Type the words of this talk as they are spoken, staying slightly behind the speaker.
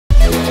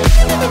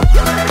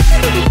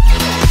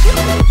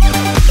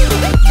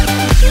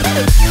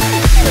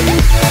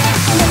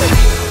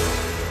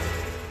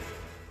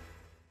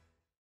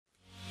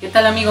¿Qué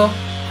tal, amigo?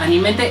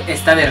 Animente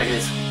está de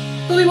regreso.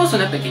 Tuvimos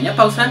una pequeña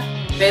pausa,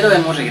 pero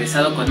hemos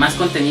regresado con más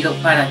contenido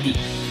para ti.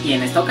 Y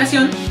en esta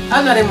ocasión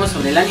hablaremos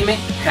sobre el anime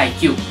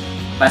Haikyuu,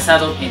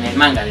 basado en el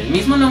manga del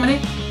mismo nombre,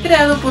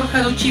 creado por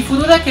Haruichi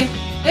Furudate,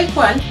 el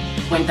cual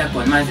cuenta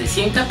con más de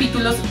 100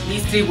 capítulos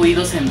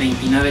distribuidos en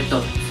 29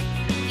 tomos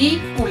y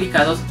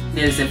publicados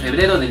desde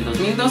febrero del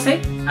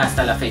 2012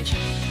 hasta la fecha,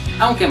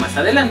 aunque más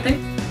adelante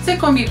se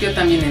convirtió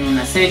también en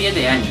una serie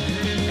de anime.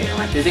 Pero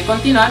antes de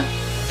continuar,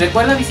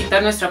 recuerda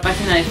visitar nuestra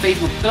página de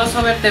Facebook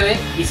XOver TV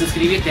y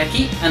suscribirte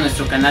aquí a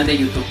nuestro canal de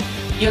YouTube.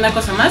 Y una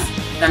cosa más,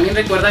 también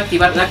recuerda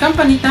activar la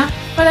campanita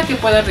para que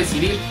puedas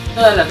recibir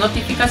todas las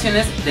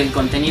notificaciones del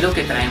contenido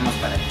que traemos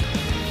para ti.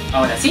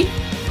 Ahora sí,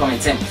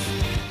 comencemos.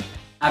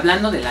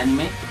 Hablando del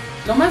anime,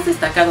 lo más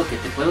destacado que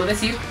te puedo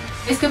decir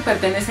es que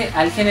pertenece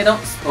al género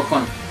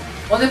spokon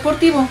o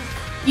deportivo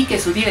y que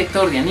su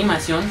director de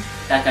animación,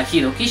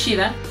 Takahiro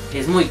Kishida,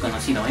 es muy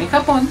conocido en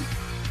Japón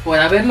por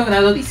haber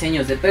logrado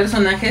diseños de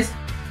personajes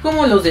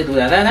como los de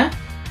Durarara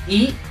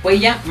y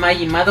Huella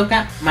Magi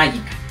Madoka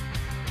Mágica,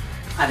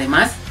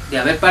 además de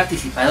haber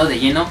participado de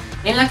lleno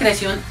en la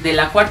creación de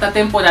la cuarta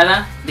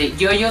temporada de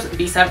JoJo's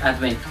Bizarre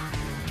Adventure.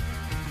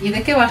 ¿Y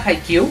de qué va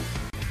Haikyuu?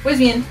 Pues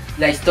bien,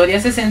 la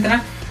historia se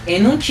centra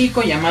en un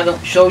chico llamado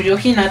Shoujo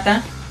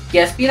Hinata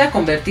que aspira a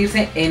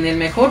convertirse en el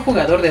mejor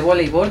jugador de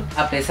voleibol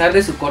a pesar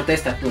de su corta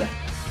estatura,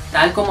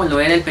 tal como lo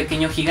era el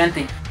pequeño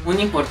gigante, un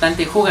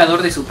importante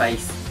jugador de su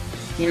país.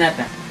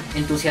 Hinata,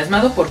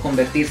 entusiasmado por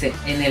convertirse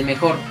en el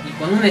mejor y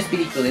con un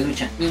espíritu de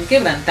lucha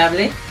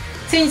inquebrantable,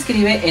 se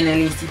inscribe en el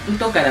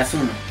Instituto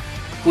Karasuno,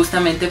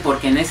 justamente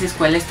porque en esa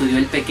escuela estudió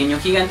el pequeño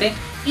gigante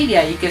y de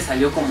ahí que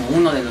salió como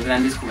uno de los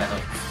grandes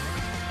jugadores.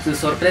 Su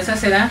sorpresa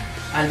será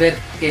al ver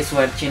que su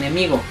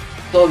archienemigo,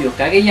 Tobio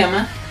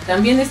Kageyama,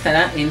 también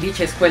estará en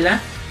dicha escuela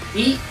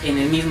y en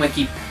el mismo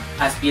equipo,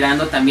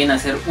 aspirando también a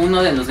ser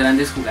uno de los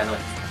grandes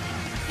jugadores.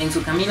 En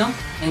su camino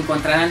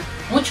encontrarán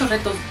muchos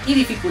retos y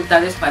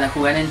dificultades para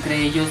jugar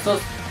entre ellos dos,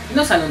 y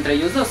no solo entre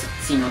ellos dos,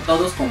 sino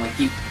todos como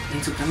equipo.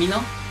 En su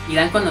camino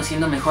irán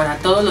conociendo mejor a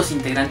todos los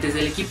integrantes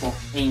del equipo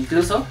e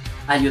incluso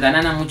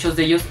ayudarán a muchos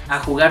de ellos a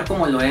jugar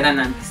como lo eran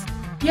antes,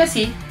 y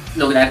así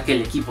lograr que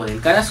el equipo del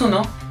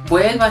Karasuno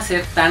vuelva a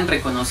ser tan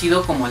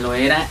reconocido como lo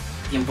era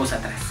tiempos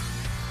atrás.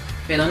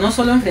 Pero no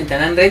solo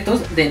enfrentarán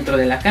retos dentro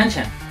de la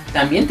cancha,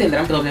 también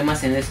tendrán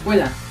problemas en la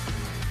escuela,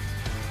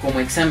 como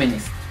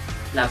exámenes,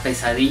 la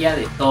pesadilla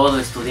de todo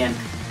estudiante.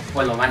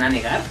 ¿O lo van a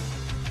negar?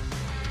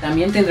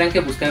 También tendrán que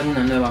buscar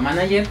una nueva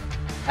manager,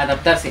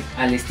 adaptarse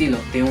al estilo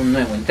de un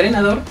nuevo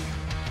entrenador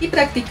y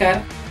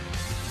practicar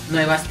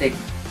nuevas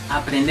técnicas,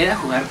 aprender a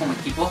jugar como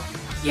equipo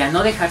y a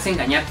no dejarse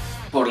engañar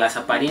por las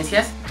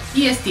apariencias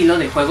y estilo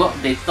de juego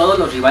de todos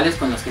los rivales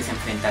con los que se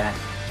enfrentarán.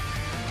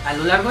 A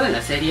lo largo de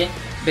la serie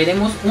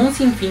veremos un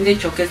sinfín de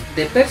choques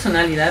de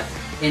personalidad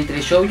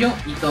entre Shoujo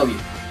y Tobio,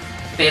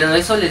 pero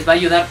eso les va a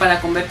ayudar para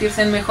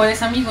convertirse en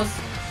mejores amigos.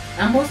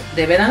 Ambos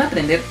deberán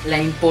aprender la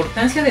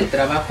importancia del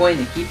trabajo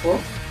en equipo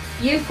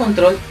y el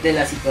control de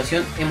la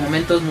situación en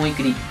momentos muy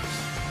críticos,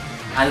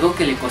 algo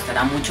que le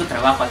costará mucho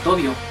trabajo a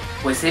Tobio,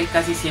 pues él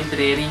casi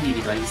siempre era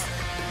individualista,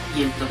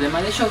 y el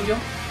problema de Shoujo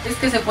es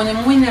que se pone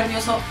muy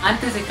nervioso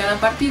antes de cada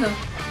partido.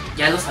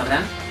 Ya lo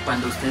sabrán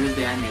cuando ustedes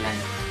vean el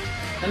anime.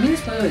 También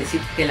les puedo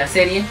decir que la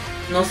serie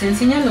nos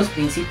enseña los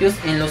principios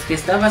en los que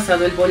está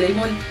basado el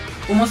voleibol,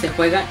 cómo se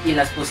juega y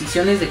las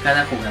posiciones de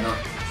cada jugador.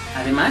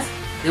 Además,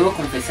 debo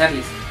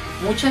confesarles,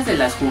 muchas de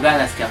las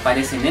jugadas que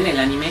aparecen en el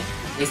anime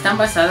están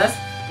basadas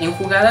en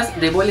jugadas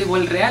de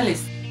voleibol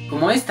reales,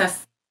 como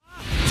estas.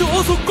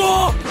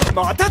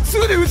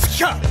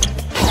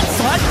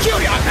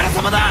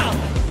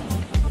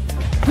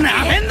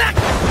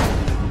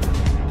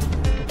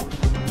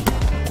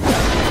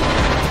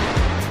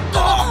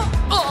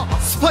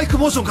 Spike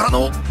motion から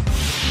の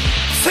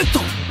セッ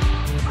ト。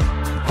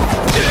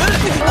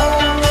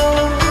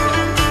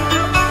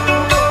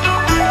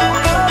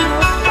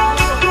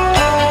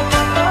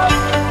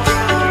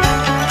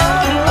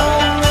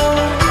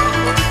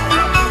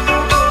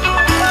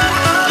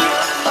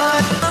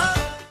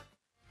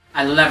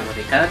A lo largo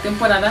de cada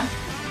temporada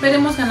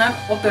veremos ganar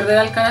o perder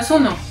al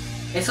Karasuno,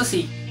 eso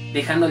sí,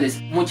 dejándoles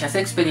muchas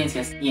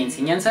experiencias y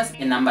enseñanzas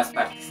en ambas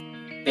partes,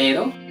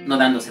 pero no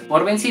dándose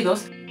por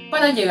vencidos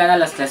para llegar a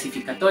las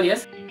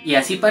clasificatorias y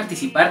así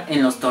participar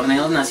en los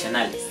torneos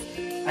nacionales.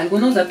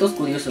 Algunos datos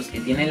curiosos que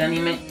tiene el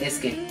anime es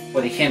que,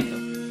 por ejemplo,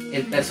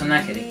 el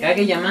personaje de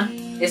Kageyama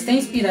está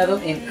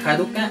inspirado en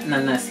Haruka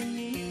Nanase,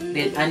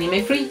 del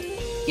anime Free,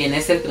 quien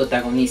es el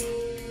protagonista,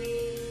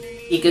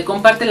 y que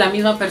comparte la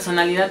misma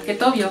personalidad que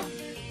Tobio,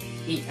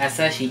 y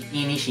Asashi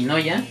y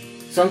Nishinoya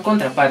son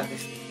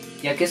contrapartes,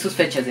 ya que sus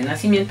fechas de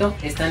nacimiento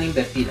están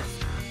invertidas.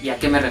 ¿Y a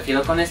qué me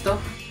refiero con esto?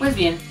 Pues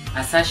bien,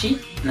 Asashi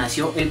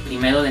nació el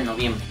 1 de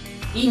noviembre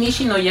y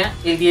Nishinoya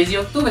el 10 de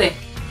octubre.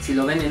 Si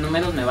lo ven en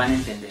números me van a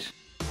entender.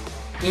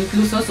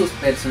 Incluso sus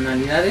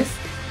personalidades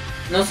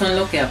no son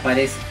lo que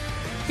aparece,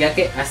 ya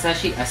que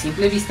Asashi a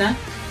simple vista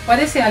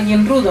parece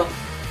alguien rudo,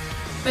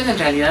 pero en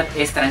realidad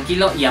es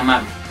tranquilo y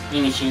amable, y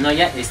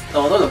Nishinoya es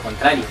todo lo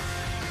contrario.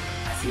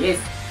 Así es,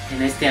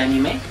 en este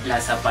anime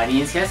las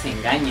apariencias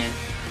engañan.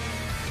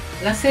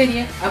 La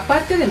serie,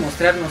 aparte de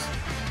mostrarnos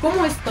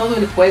cómo es todo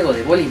el juego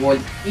de voleibol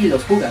y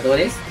los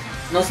jugadores,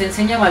 nos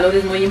enseña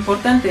valores muy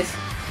importantes,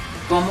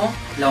 como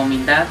la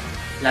humildad,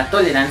 la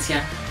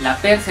tolerancia, la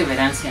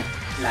perseverancia,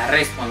 la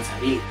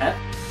responsabilidad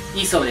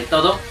y sobre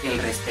todo el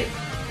respeto.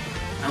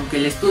 Aunque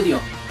el estudio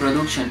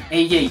Production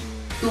AJ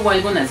tuvo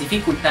algunas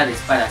dificultades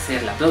para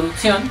hacer la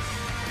producción,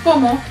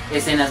 como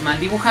escenas mal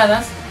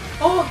dibujadas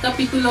o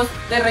capítulos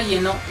de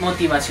relleno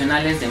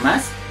motivacionales de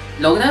más,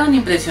 lograron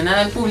impresionar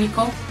al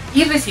público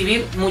y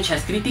recibir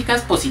muchas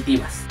críticas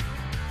positivas.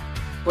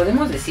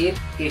 Podemos decir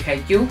que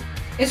Haikyuu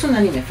es un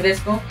anime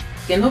fresco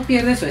que no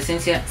pierde su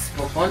esencia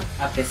spokon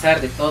a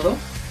pesar de todo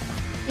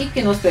y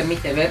que nos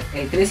permite ver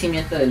el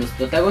crecimiento de los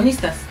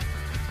protagonistas.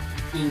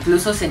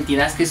 Incluso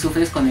sentirás que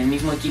sufres con el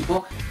mismo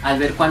equipo al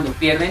ver cuando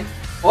pierden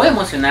o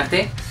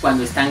emocionarte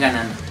cuando están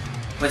ganando,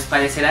 pues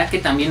parecerá que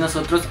también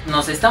nosotros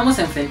nos estamos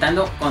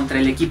enfrentando contra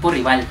el equipo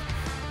rival.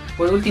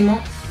 Por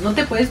último, no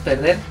te puedes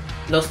perder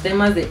los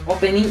temas de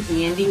opening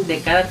y ending de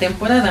cada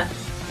temporada,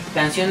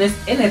 canciones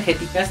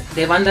energéticas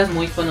de bandas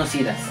muy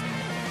conocidas,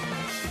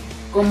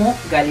 como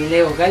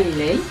Galileo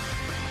Galilei,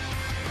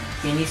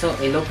 quien hizo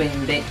el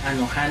opening de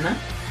Anohana,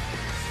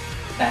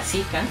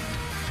 Tashika,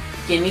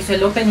 quien hizo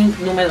el opening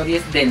número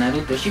 10 de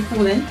Naruto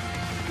Shippuden,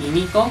 y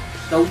Nico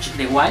Touch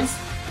the Walls,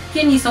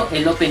 quien hizo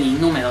el opening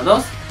número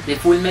 2 de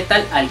Full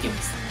Metal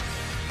Alchemist.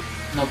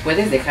 No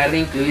puedes dejar de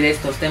incluir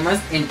estos temas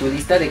en tu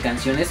lista de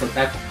canciones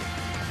otaku.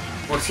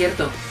 Por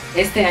cierto,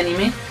 este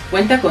anime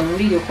cuenta con un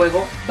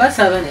videojuego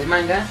basado en el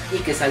manga y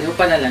que salió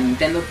para la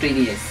Nintendo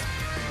 3DS.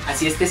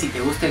 Así es que si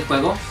te gusta el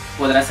juego,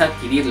 podrás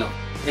adquirirlo.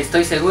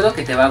 Estoy seguro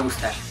que te va a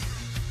gustar.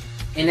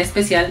 En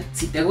especial,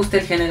 si te gusta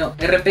el género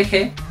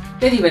RPG,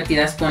 te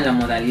divertirás con la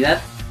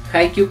modalidad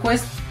Haikyuu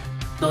Quest,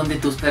 donde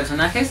tus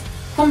personajes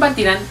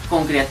combatirán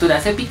con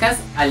criaturas épicas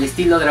al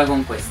estilo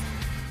Dragon Quest.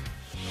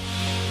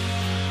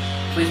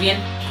 Pues bien,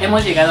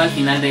 hemos llegado al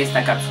final de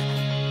esta cápsula.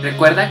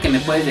 Recuerda que me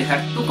puedes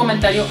dejar tu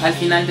comentario al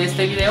final de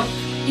este video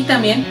y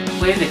también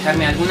puedes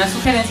dejarme algunas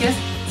sugerencias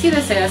si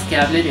deseas que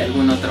hable de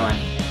algún otro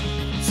anime.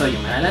 Soy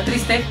Omar la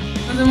Triste,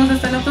 nos vemos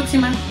hasta la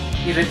próxima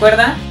y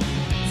recuerda,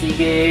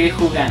 sigue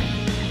jugando.